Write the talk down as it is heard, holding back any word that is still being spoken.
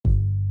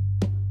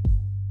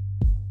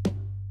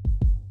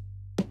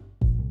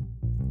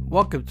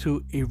Welcome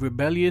to a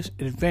rebellious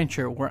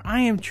adventure where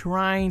I am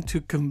trying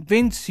to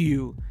convince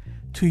you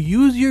to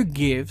use your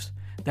gifts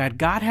that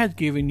God has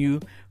given you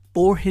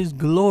for His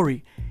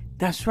glory.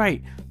 That's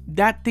right.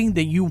 That thing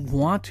that you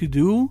want to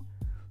do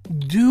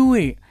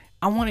it.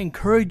 I want to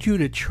encourage you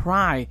to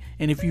try.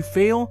 And if you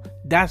fail,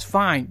 that's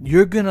fine.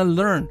 You're going to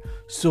learn.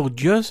 So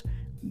just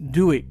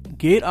do it.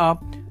 Get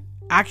up.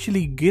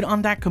 Actually get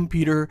on that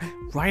computer.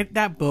 Write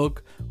that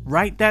book.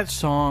 Write that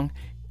song.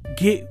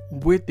 Get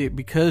with it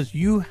because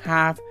you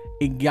have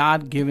a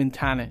God-given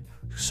talent.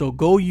 So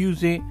go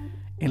use it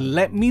and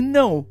let me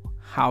know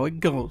how it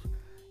goes.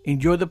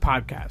 Enjoy the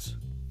podcast.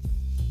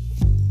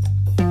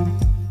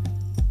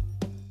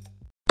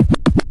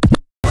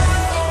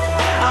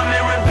 I'm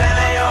in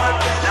rebellion,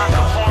 not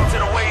conform to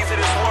the ways of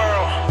this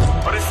world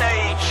or this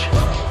age.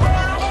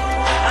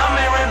 I'm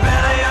in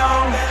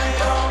rebellion.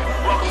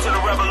 Welcome to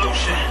the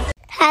revolution.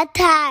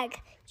 Hashtag,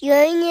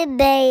 you're in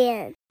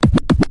rebellion.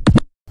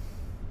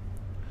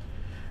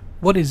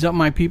 What is up,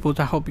 my people?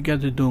 I hope you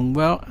guys are doing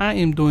well. I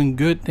am doing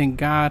good, thank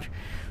God.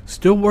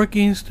 Still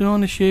working, still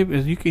on the ship.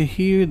 As you can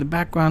hear the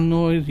background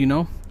noise,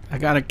 I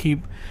gotta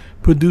keep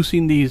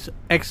producing these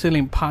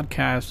excellent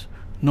podcasts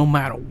no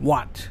matter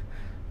what.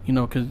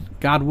 Because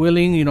God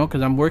willing,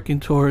 because I'm working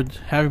towards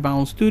having my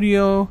own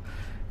studio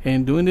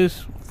and doing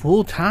this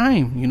full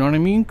time. You know what I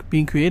mean?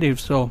 Being creative.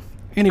 So,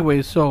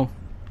 anyway,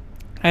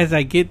 as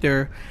I get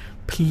there,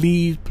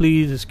 please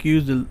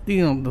excuse the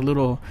the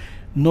little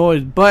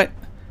noise, but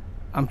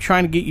I'm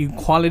trying to get you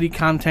quality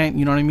content,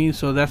 you know what I mean?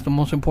 So that's the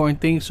most important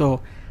thing.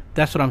 So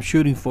that's what I'm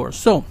shooting for.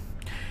 So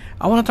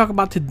I want to talk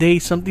about today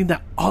something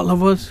that all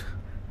of us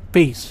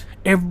face.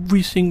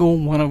 Every single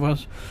one of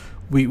us.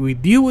 We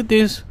deal with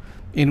this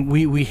and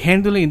we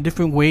handle it in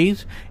different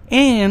ways.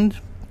 And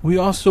we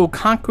also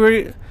conquer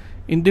it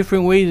in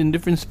different ways, in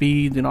different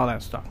speeds and all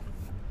that stuff.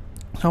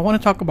 So I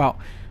want to talk about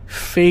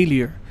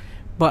failure.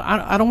 But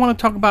I don't want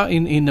to talk about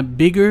in the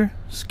bigger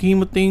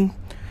scheme of things.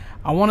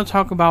 I want to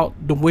talk about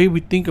the way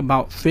we think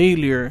about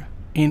failure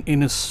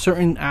in a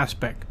certain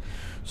aspect.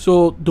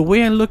 So the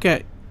way I look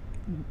at,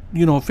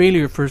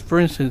 failure, for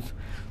instance,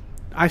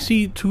 I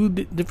see two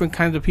different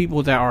kinds of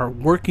people that are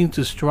working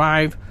to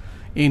strive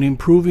in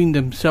improving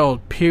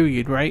themselves,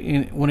 period, right?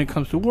 And when it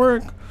comes to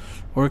work,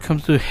 or it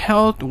comes to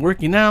health,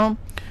 working out,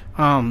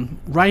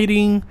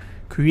 writing,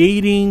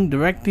 creating,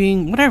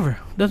 directing, whatever,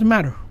 doesn't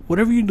matter.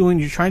 Whatever you're doing,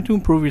 you're trying to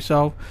improve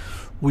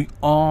yourself. We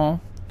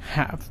all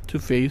have to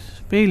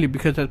face failure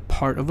because that's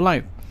part of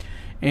life.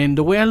 And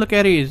the way I look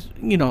at it is,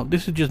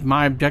 this is just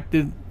my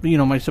objective,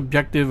 my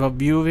subjective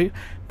view of it.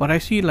 But I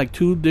see like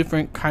two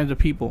different kinds of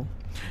people.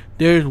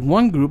 There's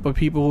one group of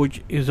people,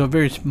 which is a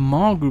very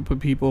small group of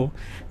people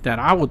that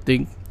I would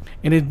think,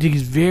 and it's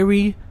these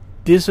very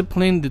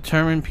disciplined,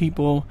 determined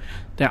people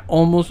that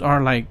almost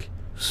are like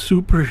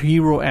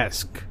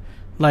superhero-esque.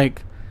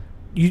 Like,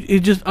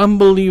 it's just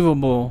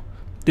unbelievable.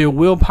 Their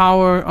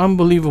willpower,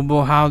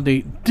 unbelievable how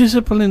they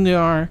disciplined they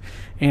are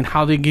and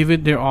how they give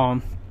it their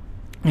all.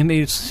 And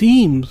it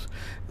seems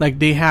like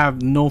they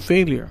have no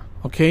failure.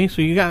 Okay, so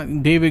you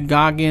got David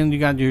Goggins, you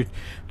got your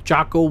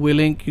Jocko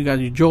Willink, you got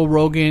your Joe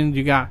Rogan,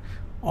 you got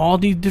all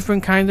these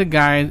different kinds of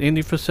guys,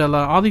 Andy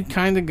Frisella, all these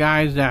kinds of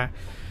guys that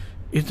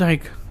it's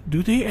like,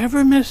 do they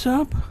ever mess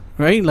up?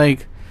 Right?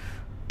 Like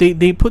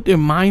they put their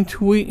mind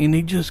to it and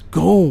they just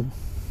go,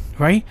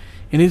 right?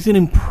 And it's an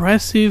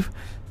impressive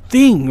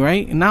thing,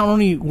 right? And not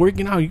only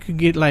working out, you could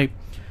get like,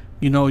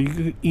 you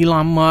could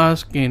Elon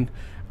Musk and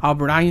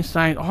Albert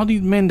Einstein, all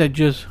these men that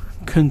just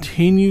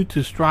continue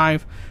to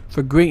strive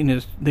for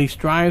greatness. They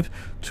strive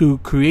to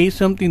create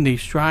something. They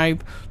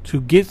strive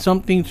to get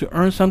something, to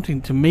earn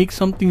something, to make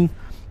something.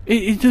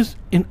 It's just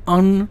an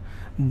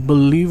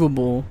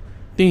unbelievable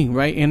thing,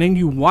 right? And then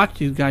you watch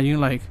these guys, you're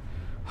like,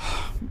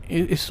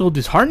 it's so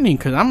disheartening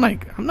because I'm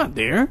not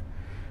there.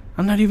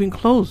 I'm not even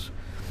close.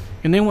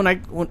 And then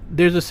when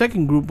there's a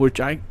second group which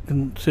I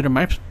consider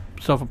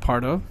myself a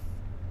part of,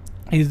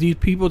 is these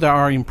people that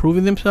are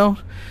improving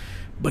themselves,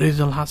 but it's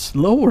a lot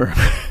slower.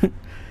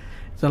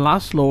 It's a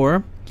lot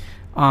slower.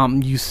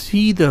 You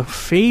see the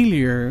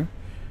failure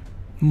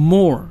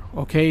more.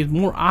 Okay, it's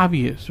more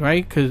obvious,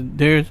 right? Because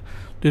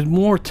there's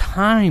more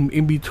time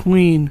in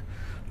between,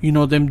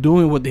 them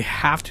doing what they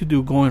have to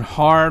do, going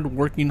hard,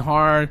 working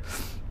hard,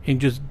 and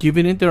just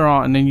giving it their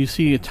all. And then you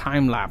see a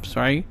time lapse,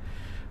 right?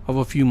 Of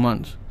a few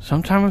months,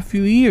 sometimes a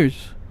few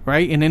years,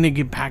 right? And then they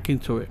get back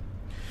into it.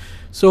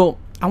 So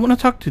I want to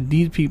talk to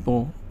these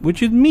people,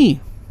 which is me.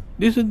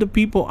 This is the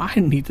people I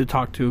need to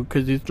talk to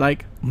because it's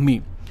like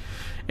me.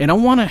 And I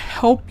want to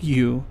help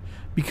you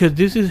because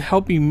this is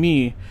helping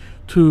me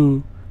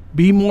to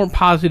be more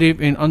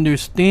positive and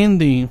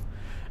understanding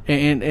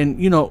and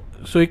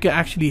so it can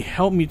actually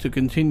help me to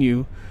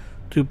continue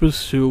to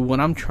pursue what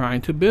I'm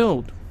trying to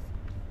build.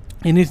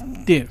 And it's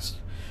this,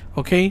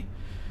 okay?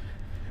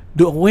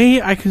 The way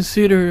I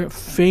consider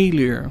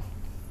failure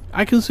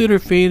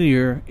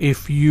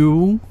if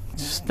you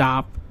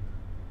stop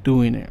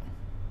doing it.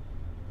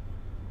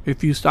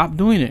 If you stop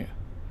doing it.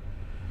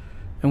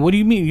 And what do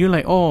you mean? You're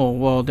like, oh,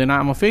 well, then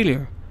I'm a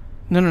failure.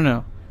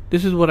 No.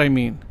 This is what I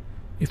mean.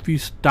 if you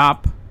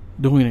stop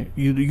doing it.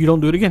 You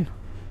don't do it again.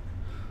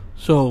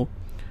 So,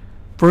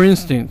 for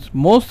instance,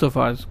 most of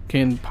us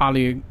can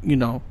probably,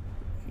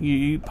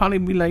 you probably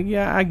be like,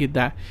 yeah, I get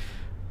that.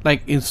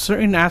 Like in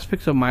certain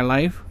aspects of my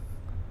life,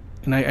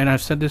 and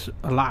I've said this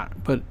a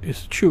lot, but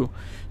it's true.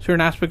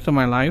 Certain aspects of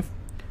my life,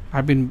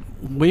 I've been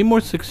way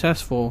more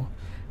successful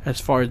as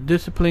far as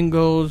discipline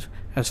goes,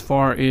 as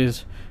far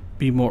as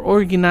be more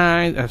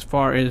organized, as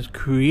far as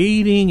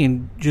creating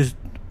and just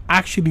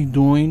actually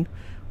doing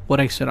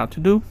what I set out to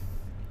do.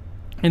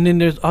 And then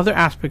there's other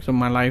aspects of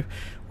my life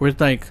where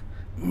it's like,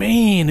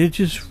 man, it's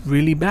just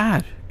really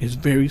bad. It's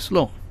very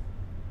slow.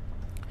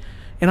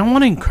 And I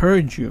want to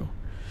encourage you,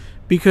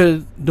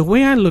 because the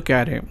way I look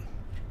at it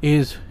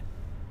is,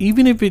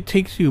 even if it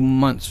takes you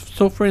months.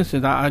 So for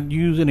instance, I'd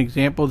use an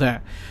example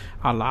that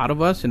a lot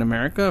of us in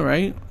America,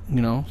 right,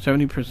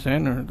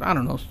 70%, or I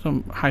don't know,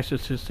 some high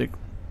statistic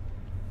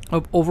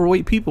of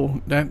overweight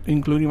people, that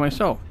including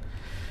myself.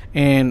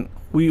 And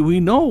we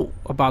know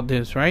about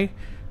this, right?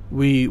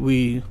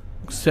 We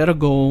set a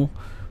goal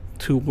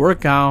to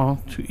work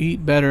out, to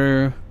eat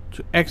better,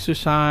 to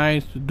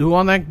exercise, to do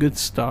all that good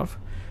stuff,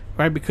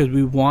 right? Because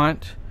we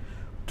want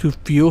to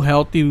feel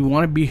healthy, we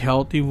want to be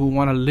healthy, we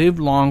want to live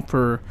long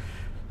for,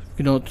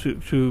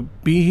 to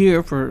be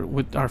here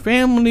with our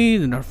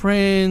families and our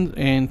friends,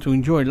 and to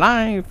enjoy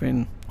life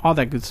and all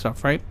that good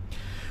stuff, right?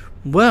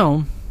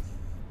 Well,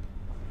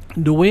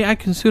 the way I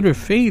consider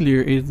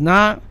failure is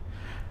not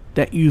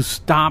that you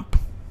stop,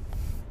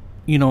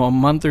 a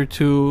month or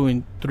two,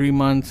 and 3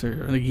 months,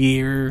 or a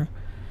year.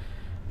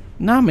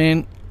 Nah,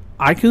 man,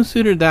 I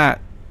consider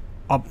that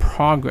a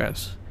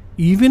progress,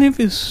 even if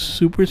it's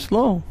super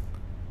slow.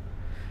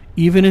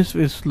 Even if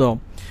it's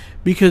slow.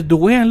 Because the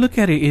way I look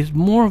at it is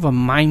more of a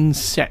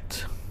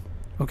mindset.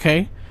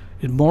 Okay?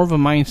 It's more of a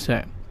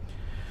mindset.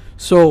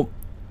 So,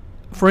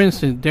 for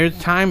instance, there's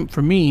time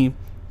for me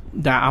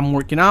that I'm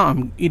working out,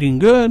 I'm eating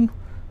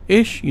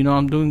good-ish,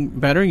 I'm doing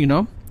better,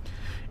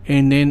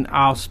 and then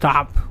I'll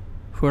stop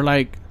for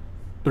like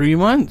 3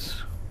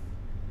 months.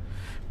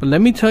 But let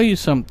me tell you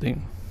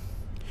something.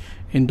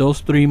 In those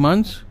 3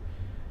 months,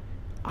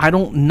 I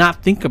don't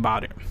not think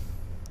about it.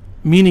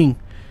 Meaning,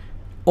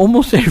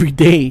 almost every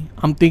day,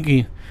 I'm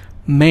thinking,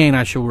 man,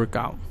 I should work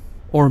out.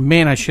 Or,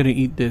 man, I shouldn't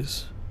eat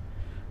this.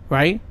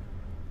 Right?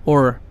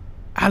 Or,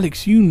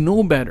 Alex, you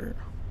know better.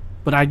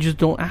 But I just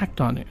don't act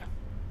on it.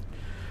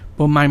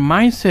 But my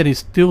mindset is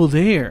still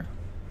there.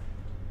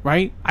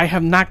 Right? I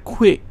have not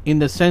quit in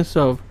the sense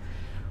of,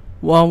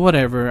 well,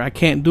 whatever, I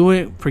can't do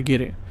it,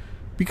 forget it.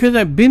 Because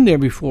I've been there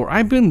before.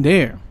 I've been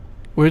there.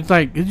 Where it's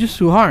like, it's just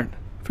too hard.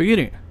 Forget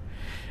it.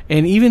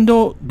 And even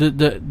though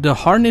the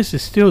hardness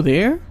is still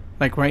there,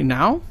 like right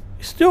now,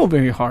 it's still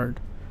very hard.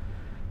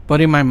 But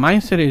in my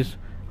mindset is,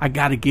 I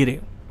gotta get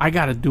it. I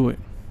gotta do it.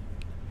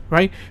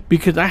 Right?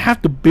 Because I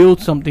have to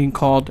build something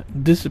called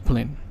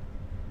discipline.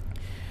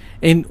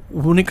 And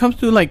when it comes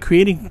to like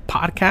creating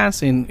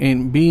podcasts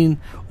and being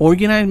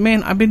organized,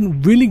 man, I've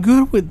been really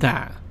good with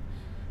that.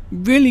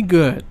 Really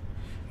good.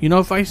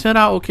 If I set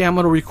out, okay, I'm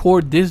gonna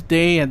record this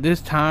day at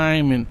this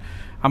time, and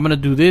I'm gonna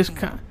do this.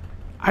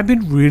 I've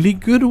been really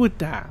good with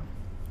that,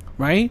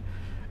 right?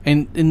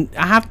 And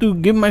I have to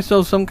give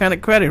myself some kind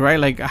of credit, right?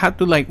 Like I have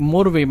to like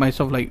motivate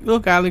myself. Like,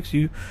 look, Alex,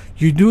 you're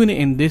doing it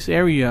in this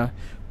area.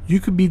 You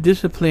could be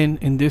disciplined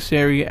in this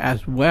area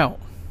as well.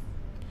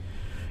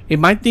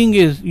 And my thing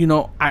is,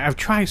 I've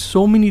tried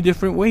so many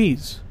different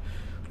ways.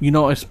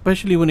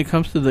 Especially when it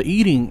comes to the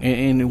eating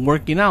and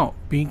working out,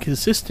 being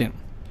consistent.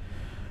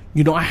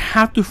 I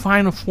have to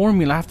find a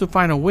formula. I have to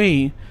find a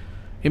way.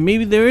 And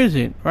maybe there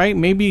isn't, right?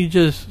 Maybe you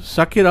just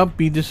suck it up,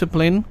 be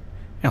disciplined,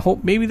 and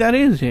hope maybe that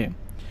is it.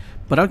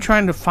 But I'm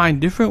trying to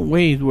find different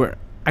ways where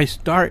I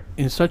start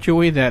in such a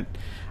way that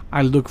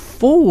I look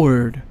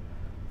forward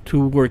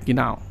to working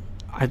out.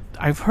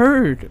 I've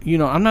heard,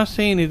 I'm not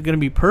saying it's going to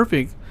be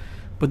perfect,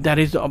 but that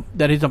is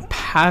a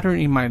pattern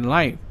in my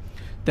life.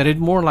 That is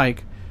more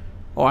like,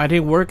 oh, I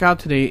didn't work out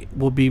today,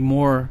 will be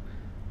more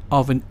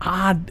of an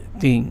odd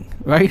thing,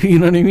 right? You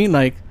know what I mean?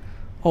 Like,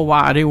 oh,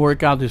 wow, I didn't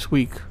work out this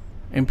week.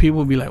 And people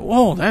will be like,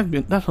 whoa,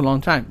 that's a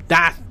long time.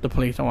 That's the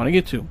place I want to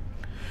get to.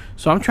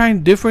 So I'm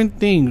trying different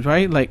things,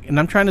 right? Like, and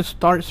I'm trying to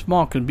start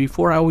small, because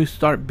before I always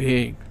start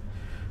big,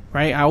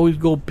 right? I always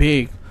go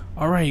big.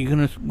 All right, you're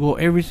going to go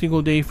every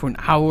single day for an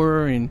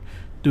hour and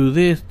do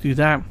this, do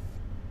that.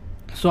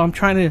 So I'm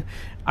trying to,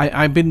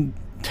 I've been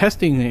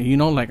testing it,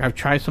 like I've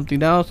tried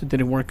something else, it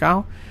didn't work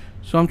out.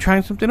 So I'm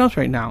trying something else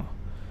right now.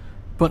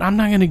 But I'm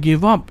not going to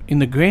give up in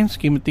the grand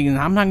scheme of things.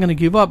 I'm not going to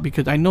give up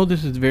because I know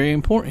this is very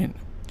important.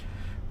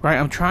 Right?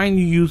 I'm trying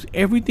to use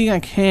everything I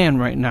can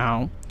right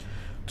now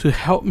to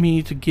help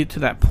me to get to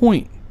that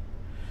point.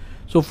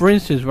 So for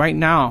instance, right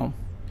now,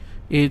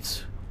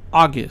 it's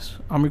August.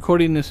 I'm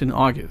recording this in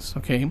August,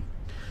 okay?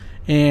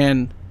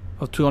 And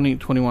of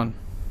 2021.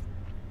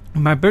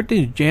 My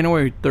birthday is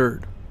January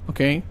 3rd,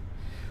 okay?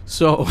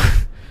 So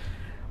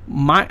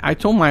I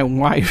told my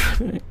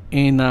wife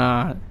in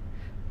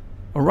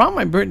around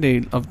my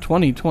birthday of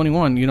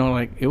 2021,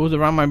 like it was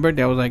around my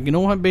birthday, I was like, you know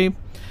what, babe?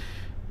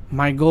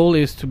 my goal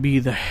is to be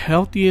the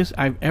healthiest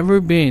I've ever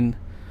been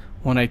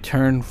when I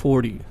turn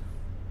 40.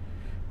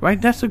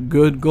 Right? That's a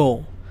good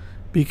goal.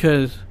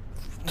 Because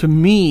to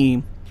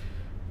me,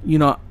 you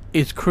know,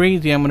 it's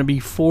crazy. I'm going to be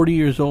 40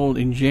 years old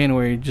in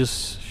January. It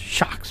just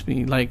shocks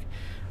me. Like,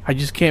 I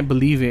just can't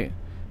believe it.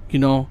 You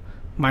know,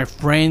 my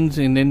friends,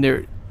 and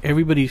then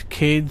everybody's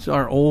kids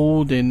are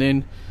old, and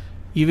then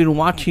even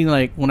watching,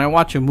 like, when I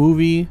watch a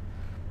movie,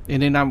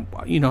 and then I'm,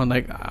 you know,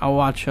 like, I'll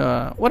watch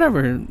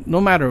whatever,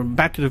 no matter,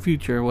 Back to the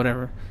Future or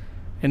whatever,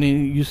 and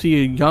then you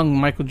see a young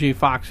Michael J.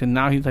 Fox, and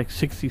now he's like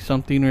 60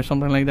 something or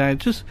something like that.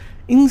 It's just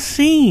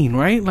insane,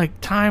 right?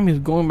 Like, time is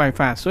going by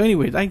fast. So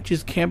anyways, I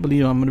just can't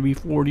believe I'm gonna be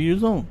 40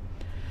 years old.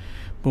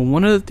 But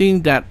one of the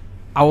things that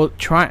I will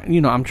try, you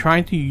know, I'm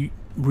trying to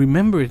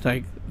remember is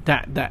like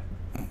that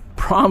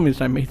promise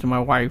I made to my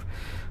wife,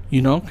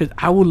 you know, because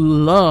I would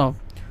love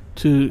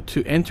to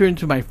enter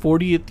into my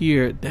 40th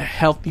year the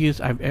healthiest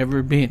I've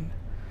ever been.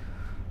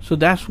 So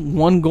that's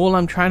one goal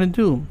I'm trying to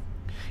do.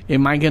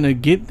 Am I gonna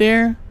get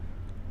there?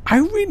 I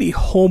really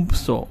hope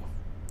so.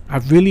 I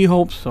really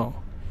hope so.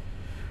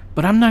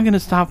 But I'm not gonna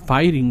stop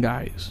fighting,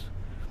 guys.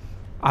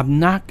 I'm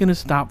not gonna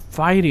stop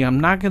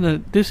fighting.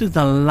 This is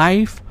a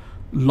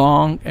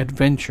lifelong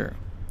adventure.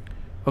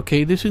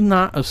 Okay, this is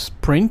not a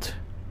sprint.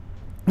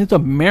 It's a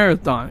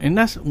marathon. And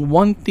that's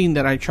one thing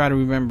that I try to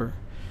remember.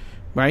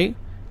 Right?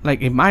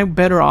 Like, am I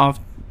better off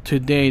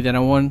today than I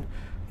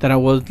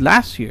was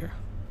last year?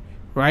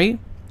 Right?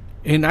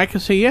 And I can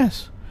say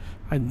yes.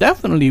 I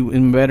definitely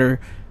am better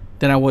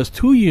than I was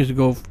 2 years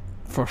ago,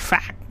 for a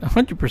fact,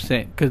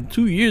 100%. Because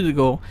 2 years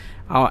ago,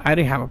 I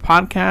didn't have a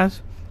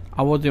podcast.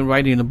 I wasn't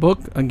writing a book,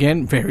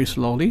 again, very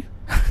slowly.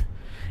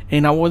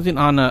 And I wasn't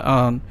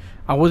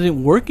I wasn't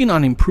working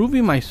on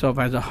improving myself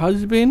as a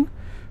husband,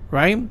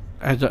 right?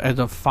 As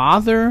a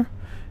father,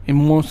 and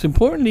most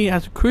importantly,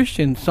 as a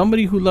Christian,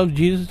 somebody who loves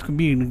Jesus, could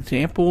be an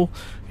example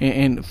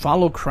and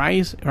follow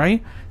Christ,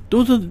 right?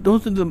 Those are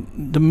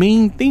the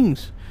main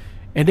things.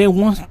 And then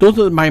those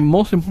are my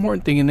most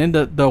important thing. And then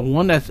the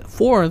one that's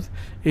fourth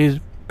is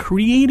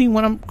creating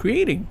what I'm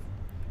creating.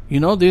 You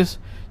know, this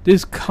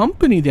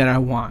company that I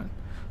want.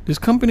 This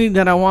company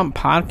that I want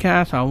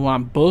podcasts, I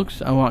want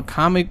books, I want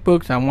comic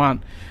books, I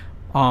want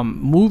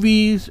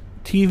movies,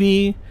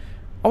 TV.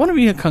 I want to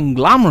be a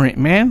conglomerate,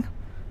 man.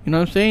 You know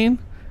what I'm saying?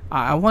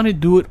 I want to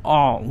do it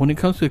all when it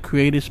comes to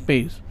creative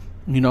space.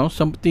 You know,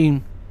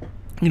 something,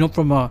 you know,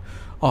 from a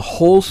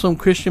wholesome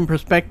Christian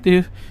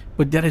perspective,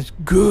 but that is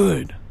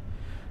good.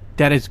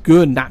 That is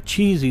good, not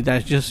cheesy.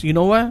 That's just, you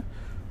know what?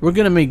 We're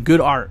going to make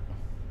good art.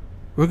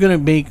 We're going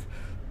to make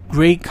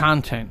great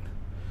content.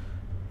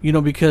 You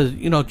know, because,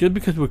 you know, just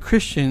because we're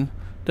Christian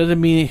doesn't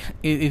mean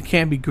it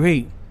can't be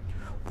great.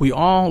 We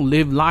all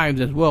live lives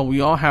as well. We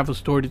all have a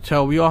story to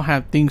tell. We all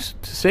have things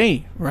to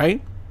say,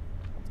 right?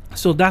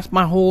 So that's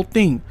my whole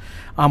thing.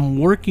 I'm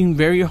working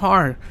very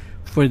hard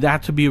for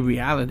that to be a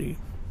reality.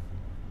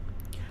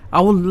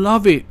 I would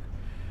love it.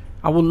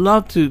 I would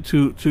love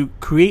to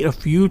create a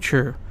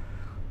future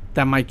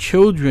that my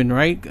children,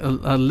 right?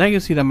 A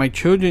legacy that my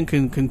children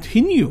can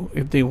continue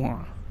if they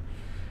want.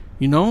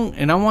 You know?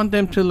 And I want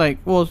them to, like,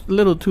 well, it's a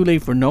little too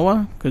late for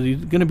Noah because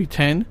he's going to be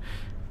 10.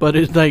 But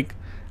it's like,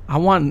 I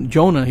want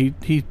Jonah,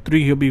 he's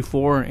 3, he'll be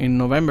 4 in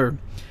November.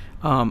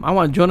 I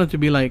want Jonah to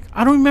be like,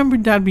 I don't remember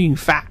Dad being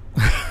fat.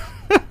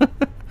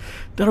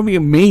 That'll be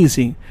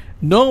amazing.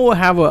 Noah will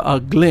have a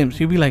glimpse.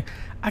 He'll be like,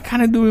 I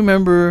kind of do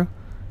remember,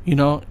 you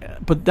know.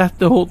 But that's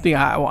the whole thing.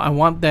 I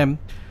want them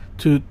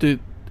to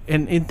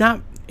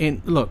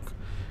and look,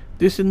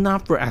 this is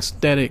not for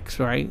aesthetics,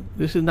 right?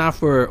 This is not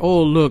for,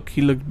 oh, look,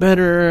 he looks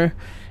better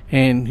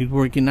and he's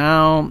working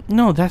out.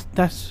 No, that's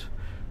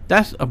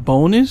a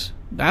bonus.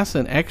 That's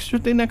an extra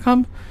thing that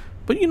comes.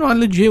 But, you know, I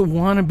legit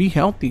want to be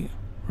healthy,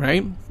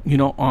 right? You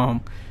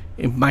know,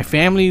 in my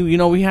family, you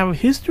know, we have a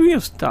history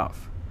of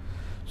stuff.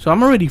 So I'm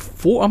going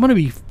to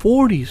be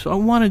 40. So I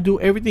want to do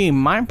everything in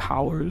my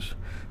powers,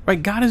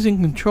 right? God is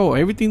in control.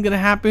 Everything's going to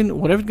happen.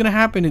 Whatever's going to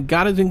happen, if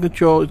God is in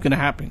control, it's going to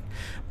happen.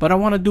 But I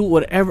want to do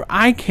whatever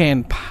I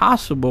can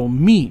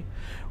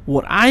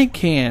what I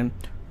can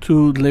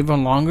to live a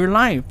longer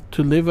life,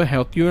 to live a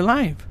healthier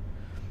life,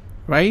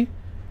 right?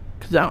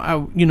 Because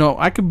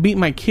I could beat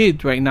my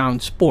kids right now in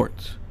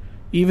sports,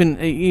 even,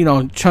 you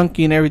know,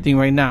 chunky and everything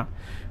right now.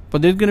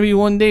 But there's gonna be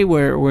one day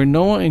where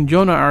Noah and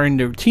Jonah are in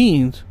their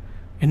teens,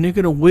 and they're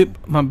gonna whip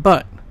my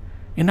butt,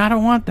 and I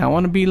don't want that. I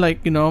want to be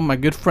like, you know, my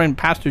good friend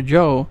Pastor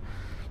Joe.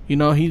 You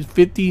know, he's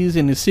 50s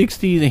and his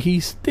 60s, and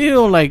he's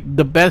still like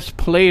the best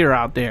player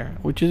out there,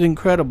 which is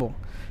incredible.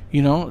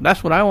 You know,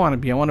 that's what I want to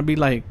be. I want to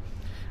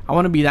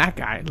be that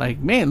guy. Like,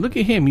 man, look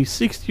at him. He's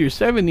 60 or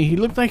 70. He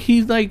looks like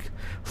he's like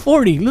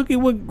 40. Look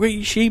at what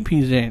great shape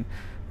he's in,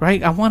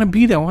 right? I want to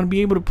be that. I want to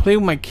be able to play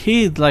with my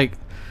kids, like,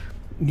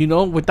 you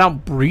know,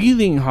 without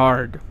breathing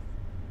hard.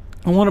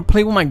 I want to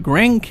play with my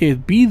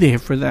grandkids, be there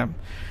for them.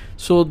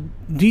 So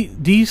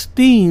these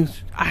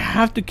things, I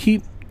have to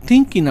keep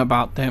thinking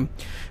about them,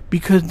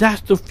 because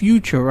that's the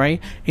future,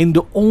 right? And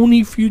the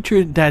only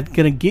future that's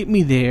gonna get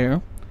me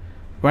there,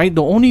 right?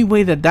 The only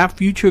way that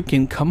future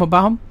can come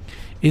about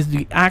is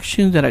the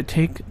actions that I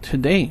take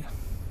today.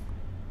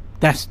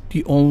 That's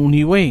the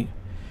only way.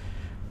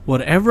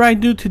 Whatever I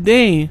do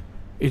today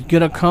is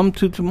gonna come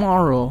to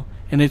tomorrow,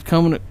 and it's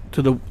coming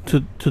to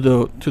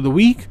the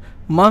week,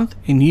 month,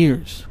 and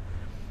years.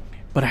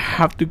 But I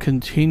have to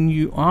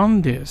continue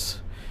on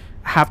this.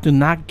 I have to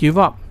not give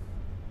up.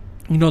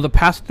 The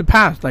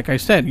past, like I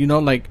said,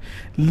 like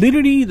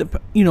literally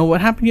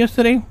what happened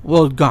yesterday,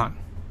 well, it's gone.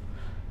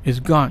 It's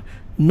gone.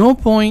 No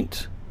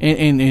point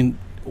in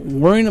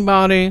worrying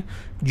about it,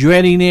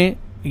 dreading it.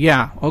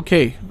 Yeah,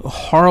 okay. A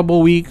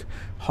horrible week,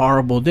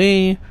 horrible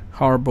day,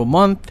 horrible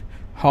month,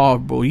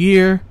 horrible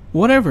year,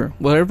 whatever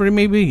it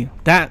may be.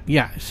 That,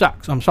 yeah, it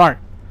sucks. I'm sorry.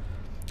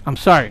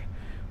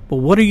 But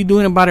what are you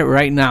doing about it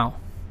right now?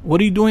 What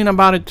are you doing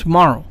about it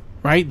tomorrow?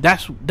 Right?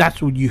 That's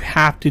what you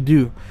have to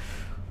do.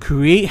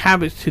 Create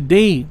habits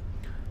today.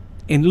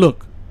 And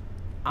look,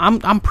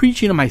 I'm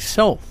preaching to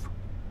myself.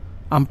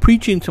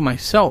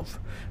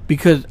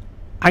 Because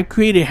I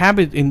created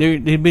habits and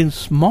they've been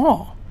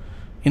small,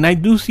 and I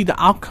do see the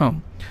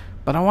outcome.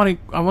 But I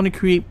want to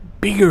create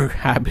bigger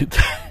habits.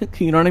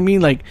 You know what I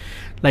mean? Like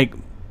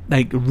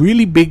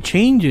really big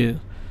changes.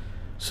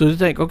 So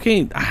it's like,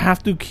 okay, I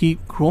have to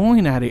keep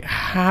growing at it. I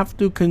have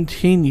to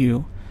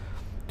continue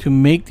to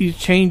make these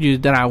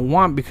changes that I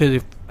want, because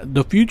if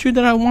the future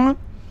that I want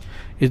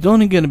is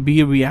only going to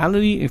be a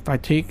reality if I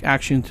take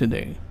action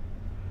today.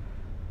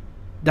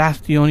 That's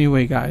the only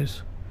way,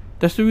 guys.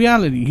 That's the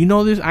reality. You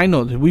know this, I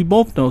know this, we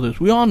both know this,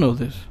 we all know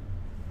this.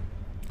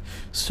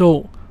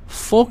 So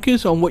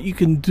focus on what you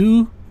can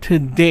do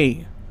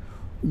today.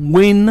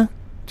 Win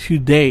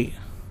today.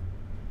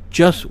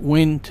 Just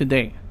win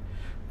today.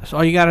 That's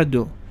all you gotta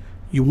do.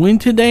 You win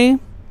today,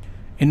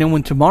 and then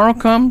when tomorrow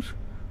comes,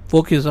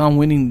 focus on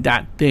winning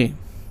that day.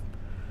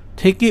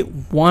 Take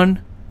it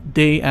one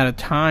day at a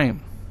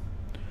time.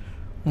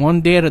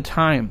 One day at a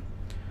time.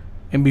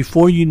 And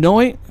before you know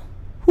it,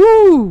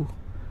 whoo!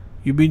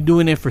 You've been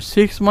doing it for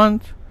 6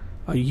 months,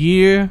 a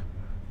year,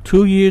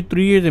 2 years,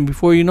 3 years, and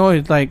before you know it,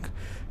 it's like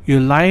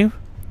your life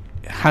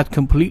has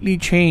completely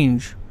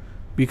changed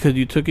because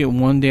you took it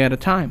one day at a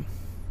time.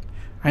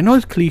 I know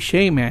it's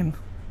cliche, man.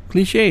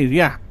 Cliches,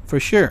 yeah, for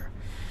sure.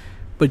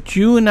 But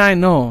you and I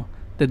know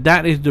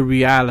that is the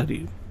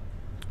reality.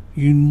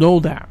 You know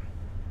that.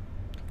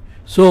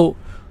 So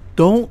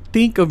don't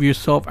think of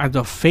yourself as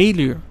a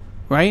failure,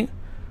 right?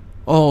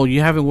 Oh,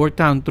 you haven't worked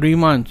out in 3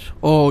 months.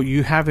 Oh,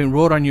 you haven't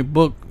wrote on your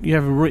book. You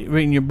haven't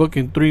written your book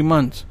in 3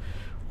 months.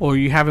 Or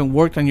you haven't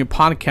worked on your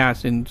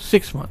podcast in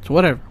 6 months.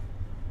 Whatever.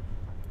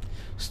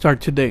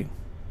 Start today.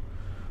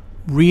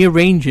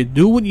 Rearrange it.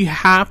 Do what you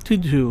have to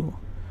do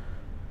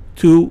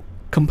to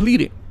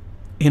complete it.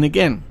 And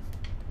again,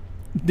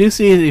 this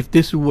is if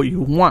this is what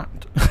you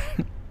want.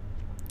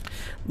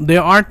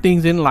 There are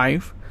things in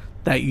life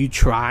that you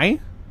try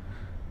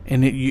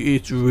and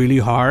it's really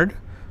hard,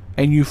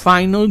 and you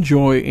find no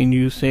joy, and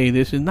you say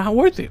this is not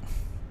worth it.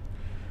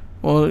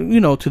 Well,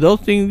 to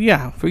those things,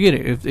 yeah, forget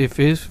it. If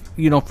it's,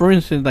 for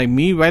instance, like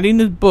me writing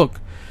this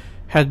book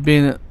has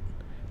been,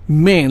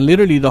 man,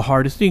 literally the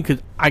hardest thing,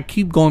 because I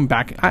keep going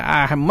back.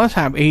 I must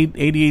have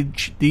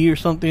ADHD or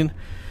something.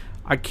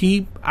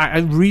 I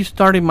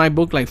restarted my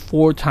book like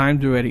 4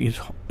 times already. It's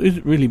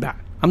really bad.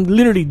 I'm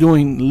literally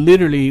doing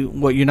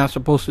what you're not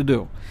supposed to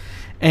do.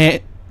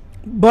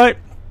 But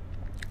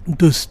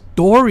the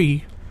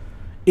story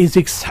is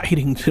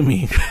exciting to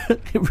me.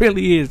 It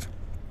really is.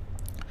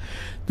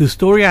 The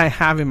story I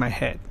have in my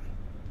head,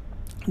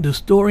 the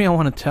story I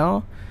want to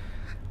tell,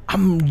 I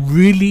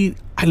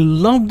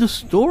love the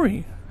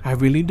story. I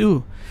really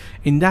do.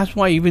 And that's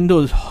why, even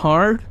though it's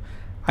hard,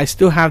 I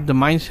still have the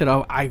mindset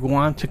of I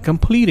want to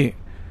complete it.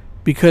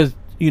 Because,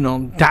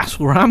 that's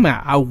where I'm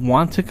at. I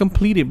want to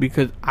complete it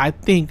because I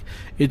think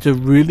it's a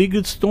really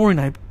good story,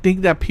 and I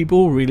think that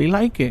people will really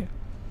like it.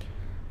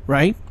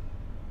 Right?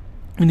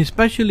 And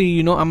especially,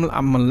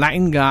 I'm a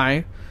Latin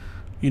guy.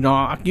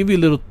 I'll give you a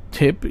little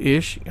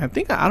tip-ish. I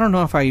don't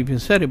know if I even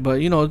said it, but,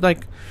 it's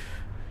like,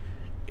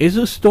 it's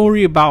a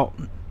story about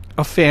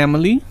a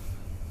family,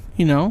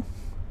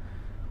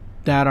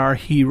 that are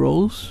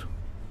heroes.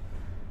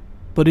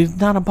 But it's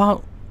not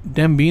about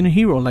them being a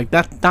hero. Like,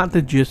 that's not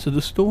the gist of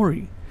the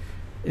story.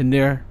 And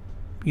they're,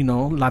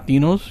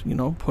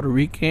 Latinos, Puerto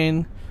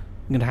Rican.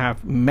 I'm gonna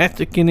have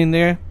Mexican in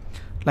there.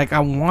 Like,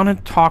 I want to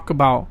talk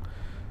about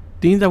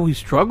things that we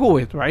struggle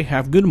with, right?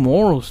 Have good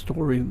moral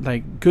stories,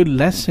 like good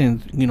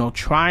lessons,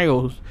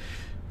 trials,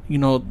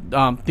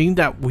 things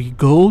that we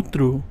go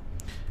through,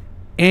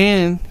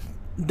 and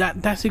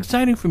that's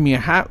exciting for me.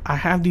 I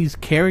have these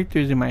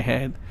characters in my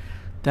head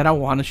that I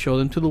want to show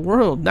them to the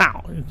world.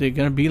 Now, is they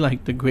gonna be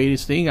like the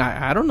greatest thing?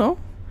 I don't know.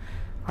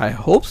 I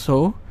hope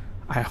so.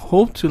 I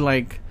hope to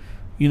be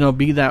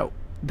that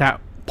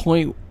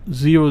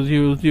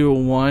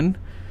 0.0001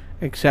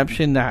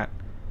 exception that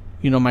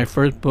my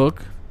first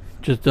book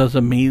just does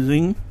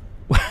amazing.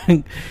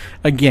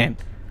 Again,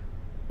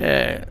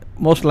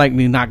 most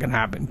likely not gonna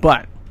happen,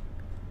 but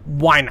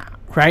why not,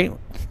 right?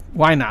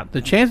 Why not?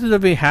 The chances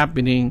of it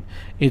happening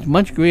is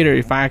much greater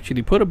if I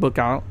actually put a book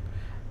out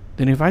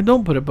than if I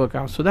don't put a book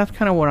out. So that's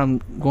kind of what I'm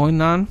going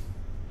on.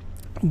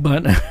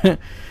 But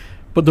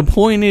but the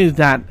point is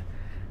that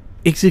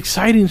it's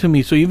exciting to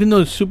me. So even though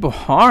it's super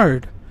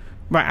hard,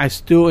 right, I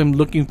still am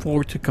looking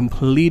forward to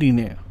completing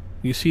it.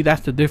 You see,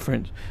 that's the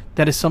difference.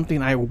 That is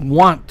something I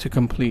want to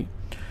complete.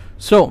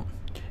 So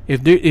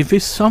if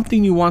it's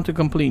something you want to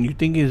complete and you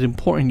think is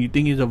important, you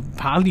think is of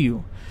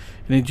value,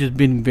 and it's just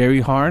been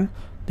very hard,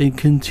 then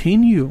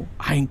continue.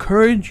 I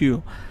encourage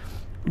you.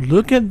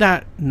 Look at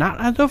that not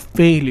as a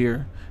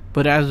failure,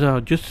 but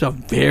as just a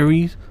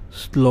very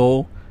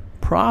slow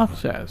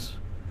process.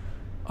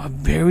 A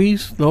very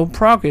slow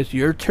progress.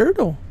 You're a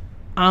turtle.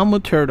 I'm a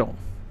turtle.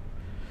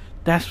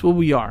 That's what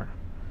we are.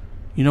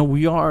 You know,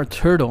 we are a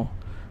turtle.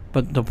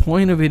 But the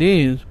point of it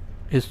is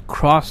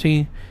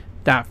crossing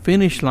that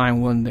finish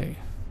line one day.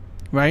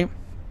 Right?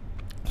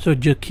 So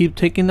just keep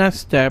taking that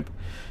step.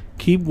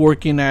 Keep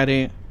working at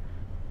it.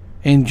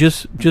 And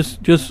just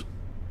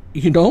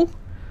you know,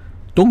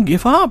 don't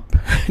give up.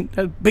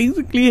 That's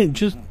basically it.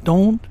 Just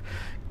don't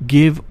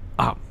give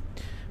up.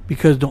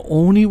 Because the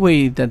only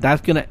way that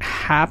that's going to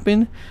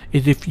happen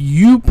is if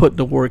you put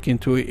the work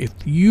into it. If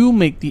you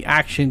make the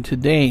action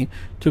today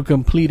to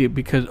complete it.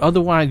 Because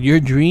otherwise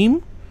your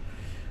dream,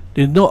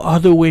 there's no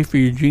other way for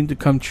your dream to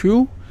come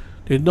true.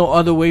 There's no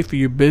other way for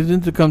your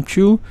business to come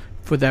true.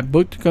 For that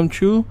book to come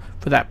true.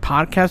 For that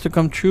podcast to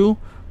come true.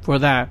 For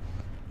that,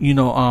 you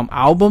know,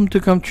 album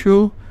to come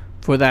true.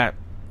 For that,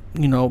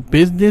 you know,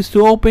 business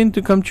to open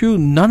to come true.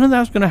 None of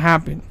that's going to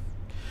happen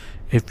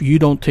if you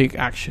don't take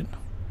action.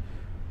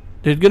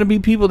 There's going to be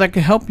people that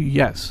can help you,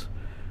 yes.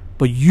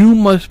 But you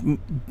must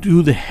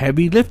do the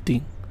heavy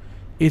lifting.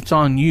 It's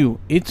on you.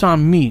 It's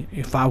on me.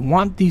 If I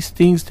want these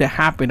things to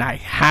happen, I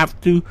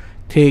have to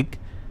take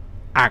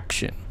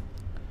action.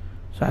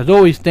 So as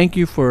always, thank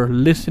you for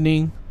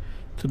listening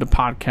to the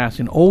podcast.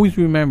 And always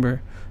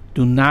remember,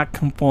 do not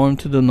conform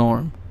to the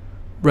norm.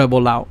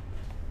 Rebel out.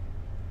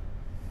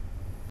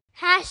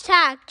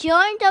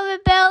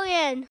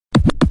 #JoinTheRebellion.